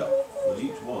myself, but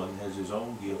each one has his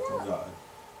own gift from God,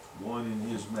 one in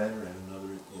his manner and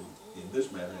another in this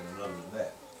manner and another in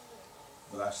that.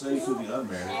 But I say to the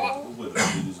unmarried and to the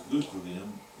widows, it is good for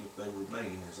them if they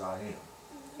remain as I am.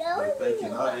 But if they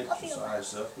cannot exercise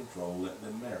self-control, let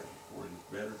them marry, for it is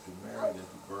better to marry than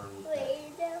to burn with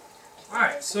passion.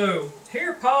 Alright, so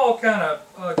here Paul kind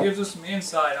of gives us some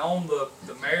insight on the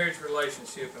marriage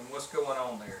relationship and what's going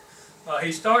on there.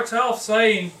 He starts off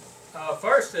saying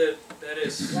first that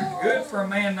it's good for a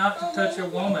man not to touch a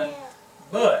woman,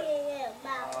 but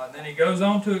then he goes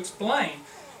on to explain,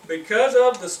 because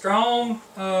of the strong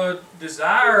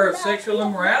desire of sexual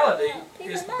immorality,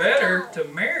 it's better to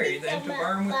marry than to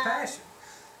burn with passion.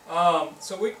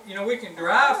 So we can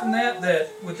derive from that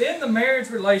within the marriage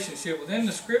relationship, within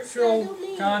the scriptural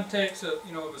context of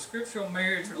the scriptural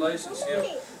marriage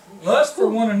relationship, lust for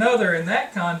one another in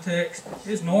that context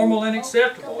is normal and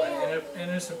acceptable,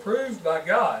 and it's approved by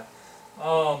God.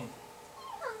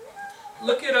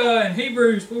 Look at in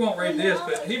Hebrews, we won't read this,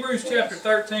 but Hebrews chapter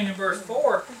 13 and verse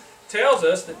 4 tells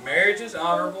us that marriage is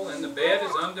honorable and the bed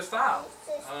is undefiled.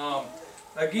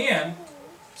 Again,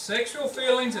 sexual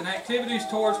feelings and activities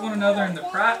towards one another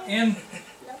in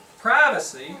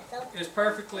privacy is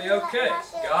perfectly okay.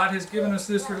 God has given us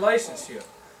this relationship.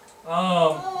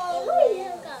 Alright,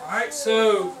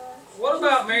 so what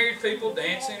about married people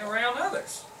dancing around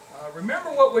others? Remember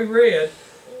what we read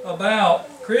about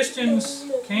Christians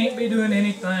can't be doing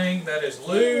anything that is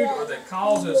lewd or that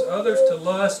causes others to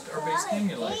lust or be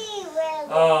stimulated.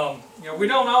 We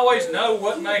don't always know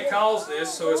what may cause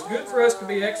this, so it's good for us to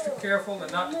be extra careful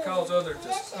and not to cause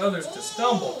others to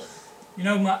stumble.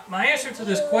 My answer to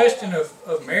this question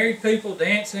of married people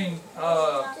dancing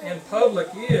in public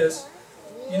is,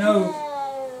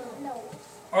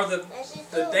 are the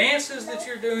dances that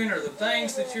you're doing or the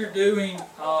things that you're doing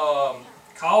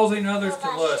causing others to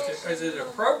lust? Is it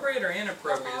appropriate or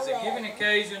inappropriate? Is it giving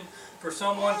occasion for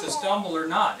someone to stumble or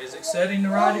not? Is it setting the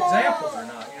right examples or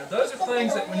not? Those are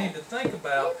things that we need to think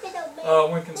about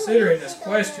when considering this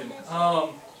question.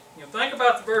 Think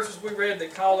about the verses we read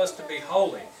that call us to be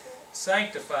holy,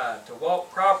 sanctified, to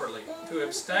walk properly, to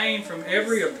abstain from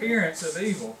every appearance of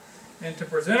evil, and to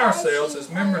present ourselves as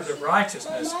members of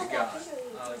righteousness to God.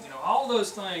 All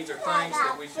those things are things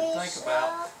that we should think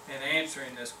about in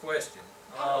answering this question.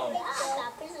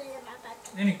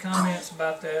 Any comments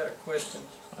about that or questions?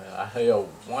 I have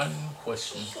one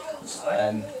question,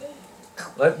 and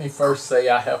let me first say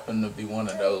I happen to be one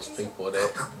of those people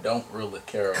that don't really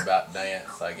care about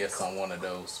dance. I guess I'm one of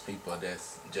those people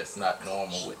that's just not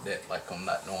normal with that, like I'm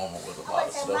not normal with a lot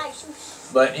of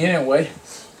stuff. But anyway,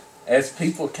 as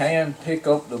people can pick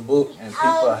up the book, and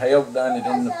people have done it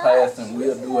in the past and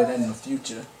will do it in the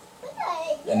future,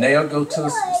 and they'll go to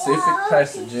specific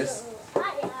passages,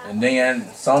 and then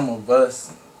some of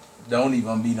us don't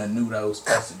even be to knew those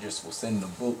passages was in the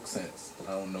book, since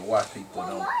I don't know why people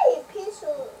don't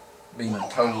be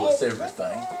told us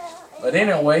everything. But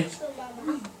anyway,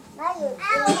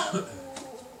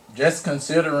 just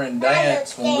considering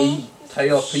dance, when we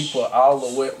tell people all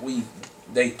of what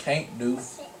they can't do,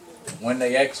 when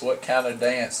they ask what kind of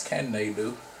dance can they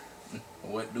do,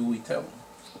 what do we tell them?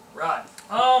 Right.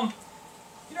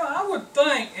 I would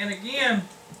think, and again,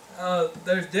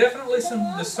 there's definitely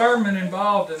some discernment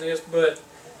involved in this, but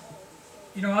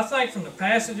I think from the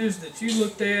passages that you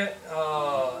looked at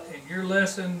in your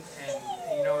lesson,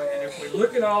 and if we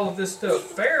look at all of this stuff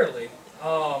fairly,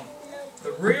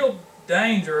 the real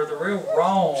danger, or the real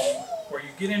wrong, where you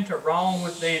get into wrong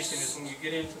with dancing, is when you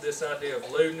get into this idea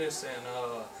of lewdness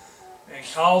and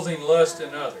causing lust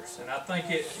in others. And I think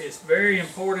it's very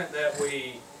important that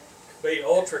we be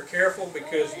ultra careful,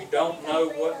 because you don't know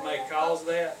what may cause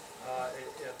that. I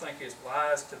think it's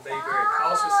wise to be very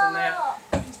cautious in that.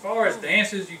 As far as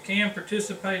dances you can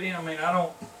participate in, I'm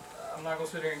I'm not gonna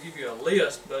sit here and give you a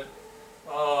list, but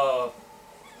I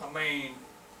mean,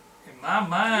 in my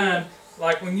mind,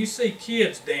 like when you see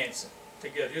kids dancing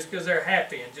together, just because they're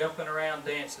happy and jumping around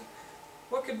dancing,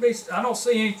 what could be? I don't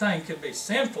see anything could be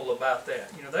sinful about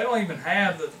that. You know, they don't even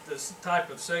have the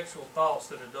type of sexual thoughts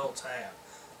that adults have.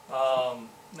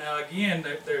 Now again,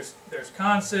 there's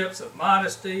concepts of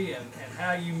modesty and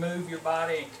how you move your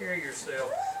body and carry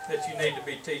yourself that you need to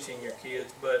be teaching your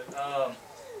kids. But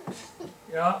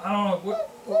yeah, I don't know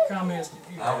what comments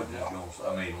did you I have? was just gonna say,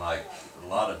 I mean, like, a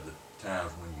lot of the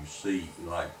times when you see,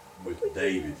 like, with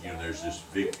David, you know, there's this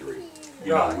victory,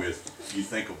 you Right. know, you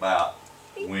think about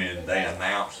when they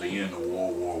announced the end of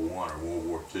World War I or World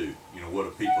War II, you know, what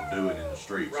are people doing in the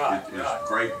streets? Right, It's right.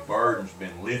 great burden's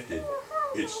been lifted.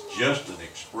 It's just an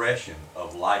expression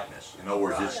of likeness. In other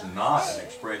words, it's not an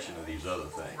expression of these other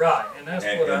things. Right, and that's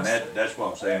what I said. That's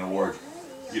what I'm saying. In other words,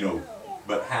 you know,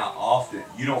 but how often,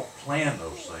 you don't plan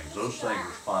those things. Those things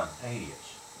are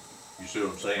spontaneous. You see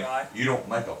what I'm saying? Right. You don't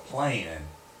make a plan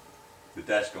that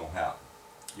that's going to happen.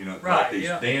 You know, Right, like these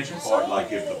yeah. dancing parties,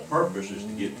 like if the purpose is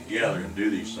to get together and do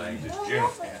these things, it's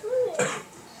generally,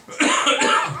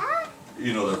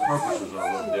 you know, their purposes are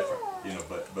a little different. You know,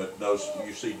 but those,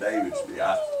 you see David's,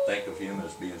 I think of him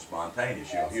as being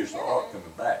spontaneous. You know, here's the ark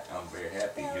coming back. I'm very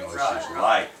happy. You know, it's Right, just right.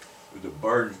 like the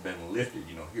burden's been lifted.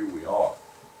 You know, here we are.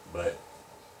 But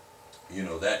you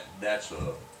know, that's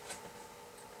a,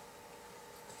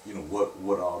 you know,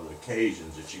 what are the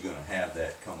occasions that you're going to have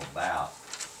that come about?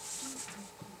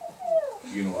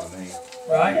 You know what I mean?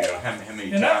 Right. You know, how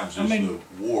many And times I is mean,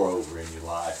 the war over in your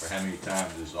life, or how many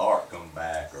times does the ark come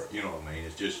back, or you know what I mean?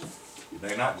 It's just,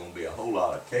 they're not going to be a whole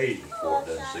lot of occasions for it,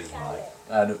 doesn't seem like.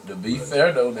 Now, to be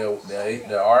fair though,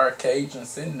 there are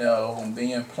occasions in there of them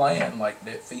being planned, like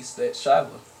that feast at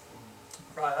Shiloh.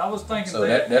 Right, I was thinking So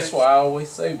that. that's why I always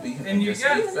say And you just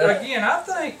got, be fair. again, I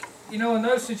think, you know, in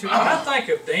those situations, when I think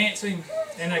of dancing,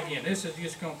 and again, this is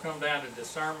just going to come down to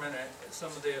discernment, some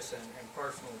of this, and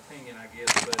personal opinion, I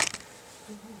guess, but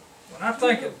when I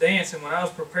think of dancing, when I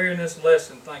was preparing this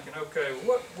lesson, thinking, okay,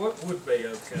 what would be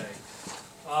okay?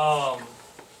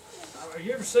 Have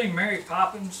you ever seen Mary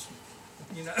Poppins?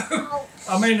 You know,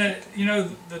 I mean, you know,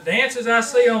 the dances I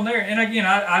see on there, and again,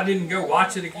 I didn't go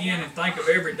watch it again and think of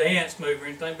every dance move or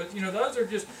anything, but you know, those are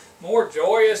just more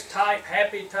joyous type,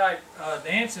 happy type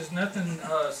dances, nothing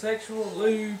sexual,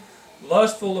 lewd,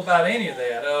 lustful about any of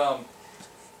that.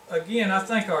 Again, I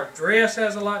think our dress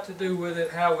has a lot to do with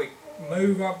it, how we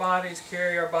move our bodies,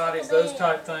 carry our bodies, those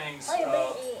type things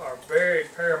are very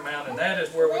paramount, and that is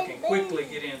where we can quickly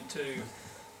get into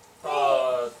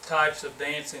types of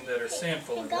dancing that are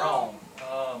sinful and wrong.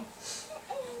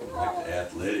 Like the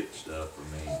athletic stuff, for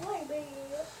me,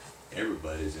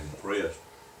 everybody's impressed.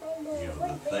 You know,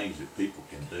 the things that people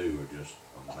can do are just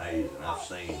amazing. I've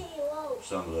seen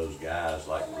some of those guys,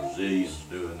 like Brazilians,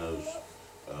 doing those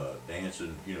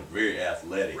dancing, you know, very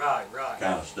athletic Right.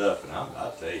 kind of stuff, and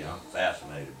I tell you, I'm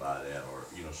fascinated by that. Or,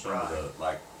 you know, some of the,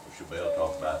 like Shobal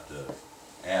talked about the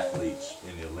athletes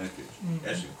in the Olympics.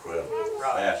 That's incredible.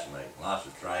 Right. Fascinating. Lots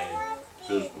of training,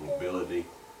 physical ability.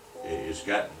 It's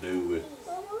got to do with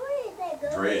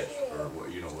dress or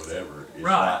what, you know, whatever. It's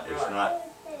Right, not. It's right. not.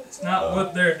 It's not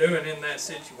what they're doing in that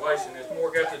situation. It's more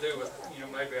got to do with, you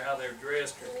know, maybe how they're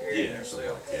dressed or carrying Yeah, something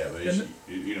themselves. like that. But it's,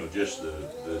 you know, just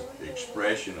the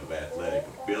expression of athletic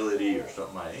ability or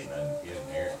something like that. Ain't nothing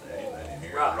inherent. There ain't nothing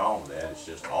inherent Right. wrong with that. It's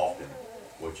just often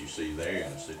what you see there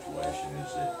in a situation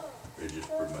is that they're just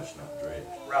pretty much not dressed.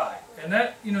 Right, and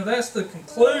that, you know, that's the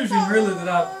conclusion really that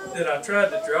I tried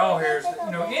to draw here. Is that,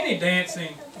 you know, any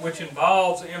dancing which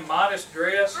involves immodest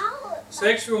dress,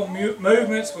 sexual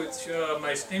movements which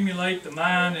may stimulate the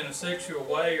mind in a sexual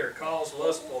way or cause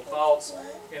lustful thoughts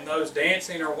in those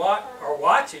dancing or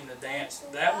watching the dance,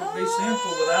 that would be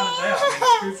sinful without a doubt. I mean,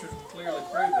 the scriptures will clearly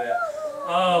prove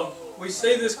that. We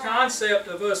see this concept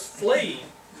of us fleeing,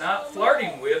 not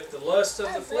flirting with the lust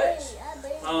of the flesh.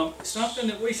 Something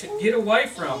that we should get away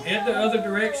from, head the other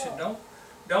direction.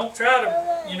 Don't try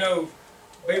to, you know,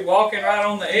 be walking right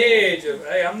on the edge of,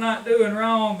 hey, I'm not doing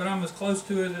wrong, but I'm as close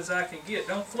to it as I can get.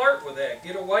 Don't flirt with that.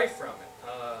 Get away from it.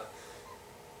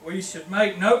 We should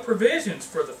make no provisions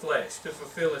for the flesh to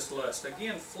fulfill its lust.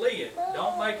 Again, flee it.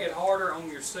 Don't make it harder on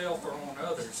yourself or on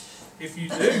others. If you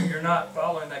do, you're not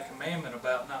following that commandment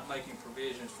about not making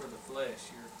provisions for the flesh.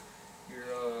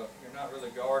 You're not really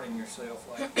guarding yourself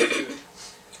like you should.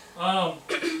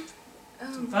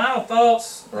 Some final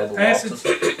thoughts. That passage.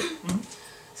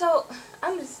 So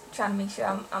I'm just trying to make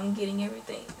sure I'm getting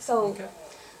everything. So Okay.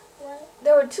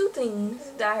 there were two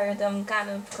things that I heard them kind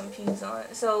of confused on.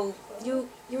 So you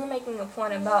were making a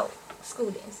point about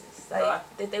school dances, like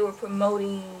Right. that they were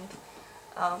promoting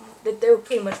that they were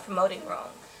pretty much promoting wrong.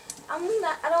 I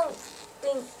don't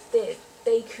think that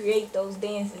they create those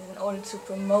dances in order to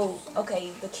promote,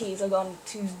 okay, the kids are going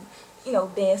to, you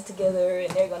know, dance together and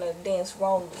they're going to dance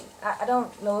wrongly. I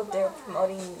don't know if they're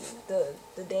promoting the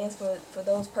dance for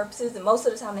those purposes. And most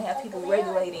of the time they have people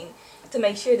regulating to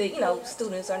make sure that, you know,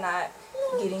 students are not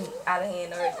getting out of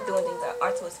hand or doing things that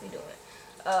aren't supposed to be doing.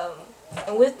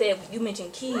 And with that, you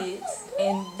mentioned kids,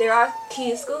 and there are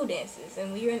kids' school dances.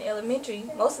 And when you're in elementary,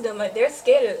 most of them they're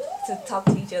scared to talk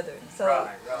to each other. So,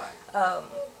 Right.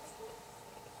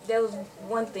 that was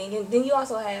one thing. And then you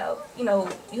also have, you know,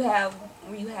 you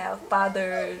have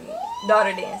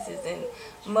father-daughter dances and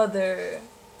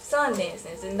mother-son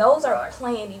dances, and those are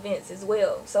planned events as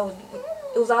well. So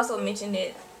it was also mentioned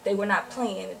that they were not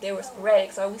planned, that they were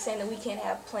sporadic. So are we saying that we can't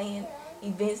have planned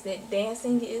events that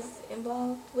dancing is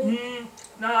involved with?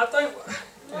 No, I think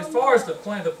as far as the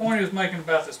point he was making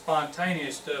about the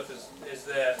spontaneous stuff is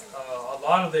that a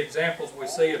lot of the examples we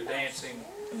see of dancing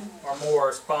are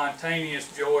more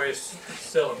spontaneous, joyous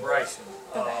celebration.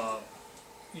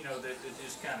 You know, that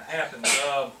just kind of happens.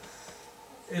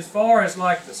 As far as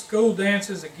like the school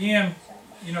dances, again,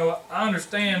 you know, I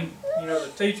understand, you know,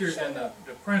 the teachers and the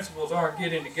principals aren't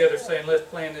getting together saying, let's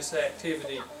plan this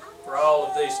activity for all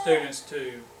of these students to,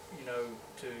 you know,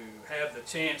 to have the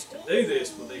chance to do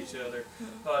this with each other,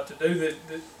 to do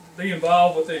be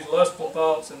involved with these lustful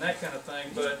thoughts and that kind of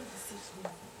thing. But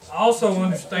I also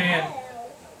understand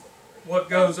what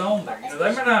goes on there. You know, they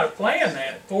may not have planned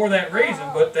that for that reason,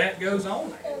 but that goes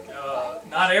on there.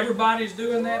 Not everybody's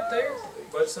doing that there,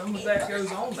 but some of that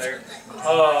goes on there.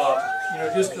 You know,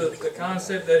 just the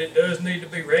concept that it does need to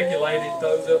be regulated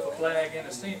throws up a flag in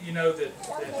a sense, you know,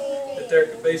 that there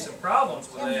could be some problems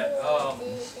with that.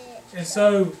 And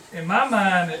so, in my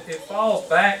mind, it falls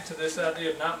back to this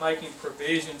idea of not making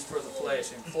provisions for the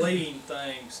flesh and fleeing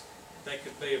things that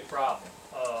could be a problem.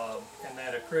 And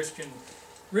that a Christian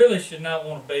really should not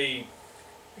want to be,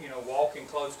 you know, walking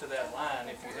close to that line.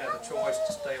 If you have a choice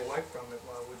to stay away from it,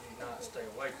 why would you not stay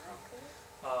away from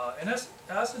it? And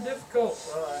that's a difficult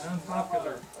and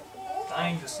unpopular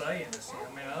thing to say in this.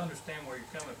 I mean, I understand where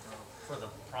you're coming from. For the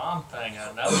prom thing,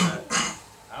 I know that,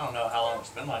 I don't know how long it's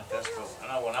been like this, but I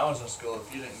know when I was in school,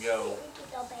 if you didn't go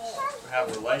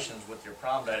have relations with your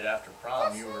prom date after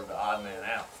prom, you were the odd man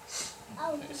out.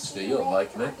 It's still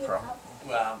like that prom.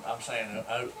 Well, I'm saying,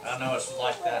 I know it's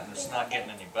like that and it's not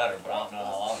getting any better, but I don't know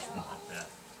how long it's been like that.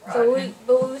 So we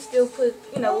would still put,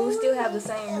 you know, we would still have the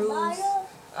same rules,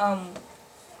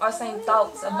 or same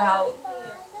thoughts about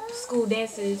school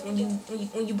dances when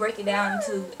you break it down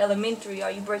to elementary, or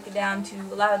you break it down to,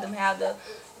 a lot of them have the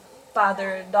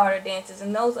father-daughter dances,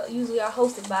 and those usually are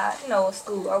hosted by, you know, a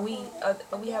school. Are we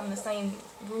having the same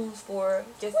rules for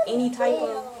just any type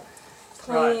of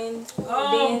planned dance?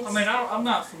 I mean, I'm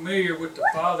not familiar with the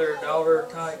father-daughter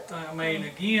type thing. I mean,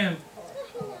 again,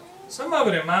 some of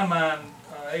it in my mind,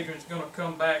 Adrian's going to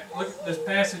come back. Look at this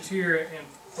passage here in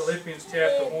Philippians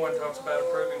chapter 1, talks about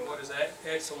approving what is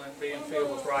excellent, being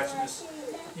filled with righteousness.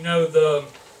 You know,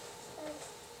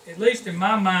 at least in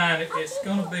my mind, it's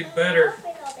going to be better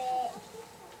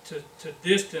to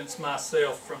distance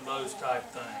myself from those type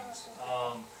things,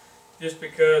 just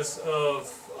because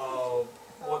of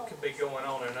what could be going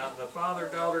on. And the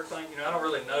father-daughter thing, you know, I don't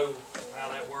really know how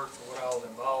that works or what all is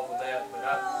involved with that, but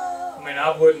I mean,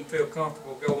 I wouldn't feel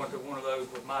comfortable going to one of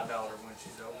those with my daughter when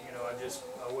she's old. You know,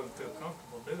 I wouldn't feel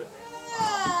comfortable doing that.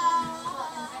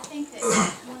 I think that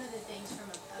one of the things from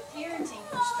a parenting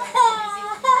perspective is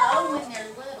if you know when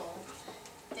they're little,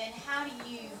 then how do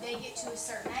they get to a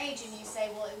certain age and you say,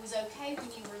 well, it was okay when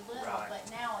you were little, but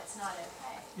now it's not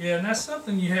okay. Yeah, and that's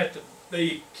something you have to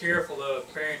be careful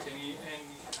of parenting. And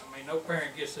I mean, no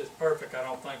parent gets this perfect, I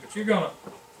don't think, but you're going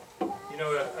to, you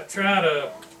know, I try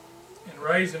to, in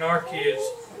raising our kids,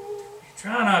 you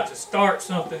try not to start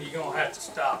something you're going to have to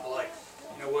stop later.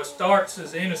 You know, what starts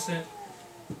as innocent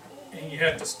and you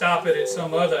have to stop it at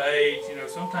some other age, you know,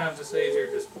 sometimes it's easier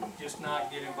to just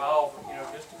not get involved, you know,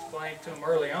 just explain to them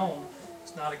early on,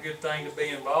 it's not a good thing to be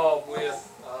involved with,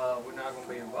 we're not going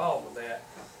to be involved with that.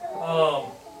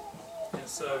 And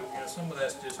so, you know, some of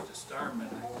that's just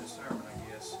discernment,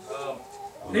 I guess.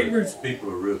 Hebrews. People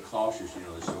are real cautious, you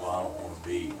know, they say, well, I don't want to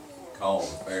be called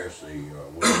a Pharisee or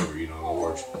whatever, you know, in other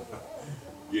words,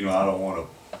 you know, I don't want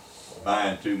to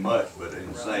bind too much, but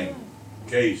in the same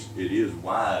case, it is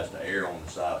wise to err on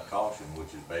the side of caution,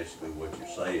 which is basically what you're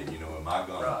saying. You know, am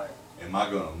I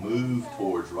gonna move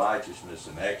towards righteousness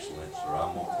and excellence, or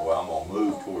I'm gonna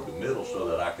move toward the middle so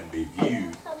that I can be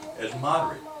viewed as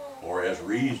moderate or as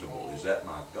reasonable? Is that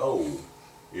my goal?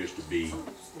 Is to be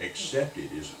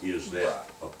accepted? Is that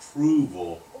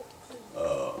approval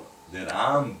then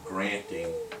I'm granting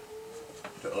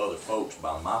to other folks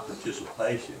by my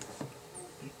participation.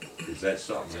 Is that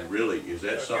something you really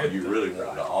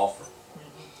want to offer?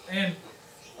 And,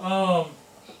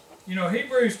 you know,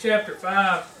 Hebrews chapter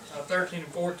 5, 13 and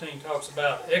 14 talks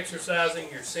about exercising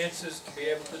your senses to be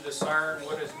able to discern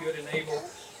what is good and evil.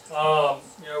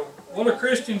 You know, what a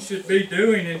Christian should be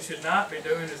doing and should not be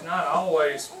doing is not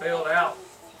always spelled out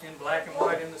in black and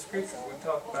white in the Scripture. We've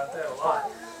talked about that a lot.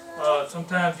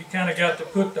 Sometimes you kind of got to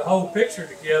put the whole picture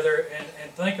together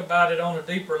and think about it on a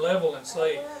deeper level and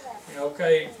say, you know,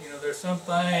 okay, you know, there's some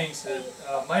things that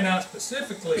may not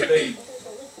specifically be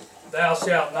thou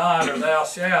shalt not or thou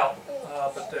shalt,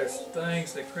 but there's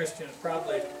things that Christians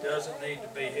probably doesn't need to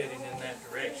be heading in that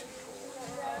direction.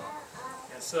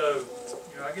 And so,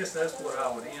 you know, I guess that's what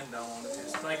I would end on,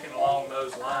 is thinking along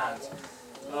those lines.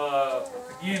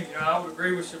 Again, you know, I would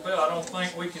agree with Shobal. I don't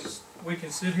think we can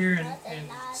sit here and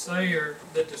say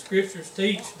that the Scriptures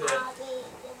teach that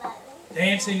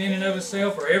dancing in and of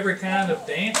itself, or every kind of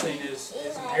dancing, is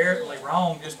inherently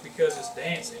wrong just because it's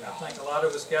dancing. I think a lot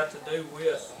of it's got to do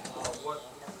with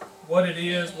what it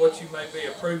is, what you may be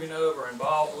approving of or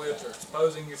involved with or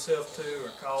exposing yourself to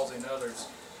or causing others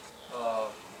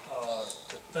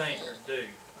to think or do.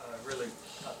 Really,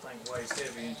 I think, weighs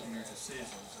heavy into your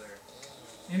decisions there.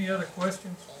 Any other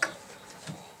questions?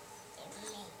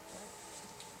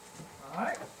 All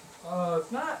right.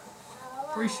 If not,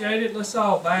 appreciate it. Let's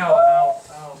all bow and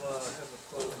I'll have a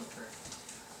closing prayer.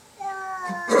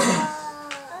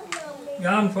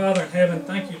 God and Father in heaven,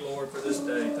 thank you, Lord, for this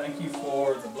day. Thank you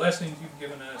for the blessings you've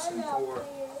given us and for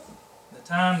the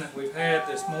time that we've had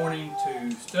this morning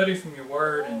to study from your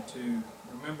word and to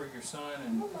remember your Son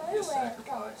and his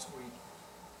sacrifice. We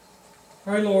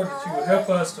pray, Lord, that you would help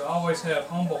us to always have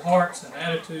humble hearts and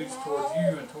attitudes towards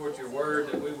you and towards your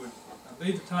word, that we would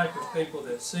be the type of people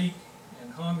that seek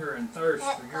and hunger and thirst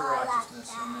for your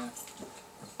righteousness, and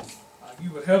that you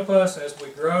would help us as we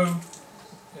grow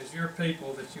as your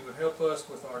people, that you would help us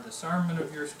with our discernment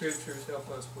of your Scriptures, help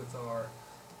us with our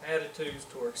attitudes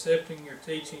toward accepting your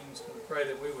teachings. We pray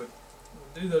that we would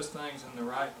do those things in the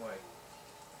right way.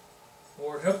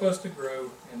 Lord, help us to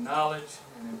grow in knowledge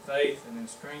and in faith and in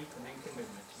strength and in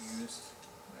commitment to you.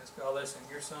 I ask all this in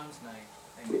your Son's name.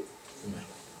 Amen. Amen.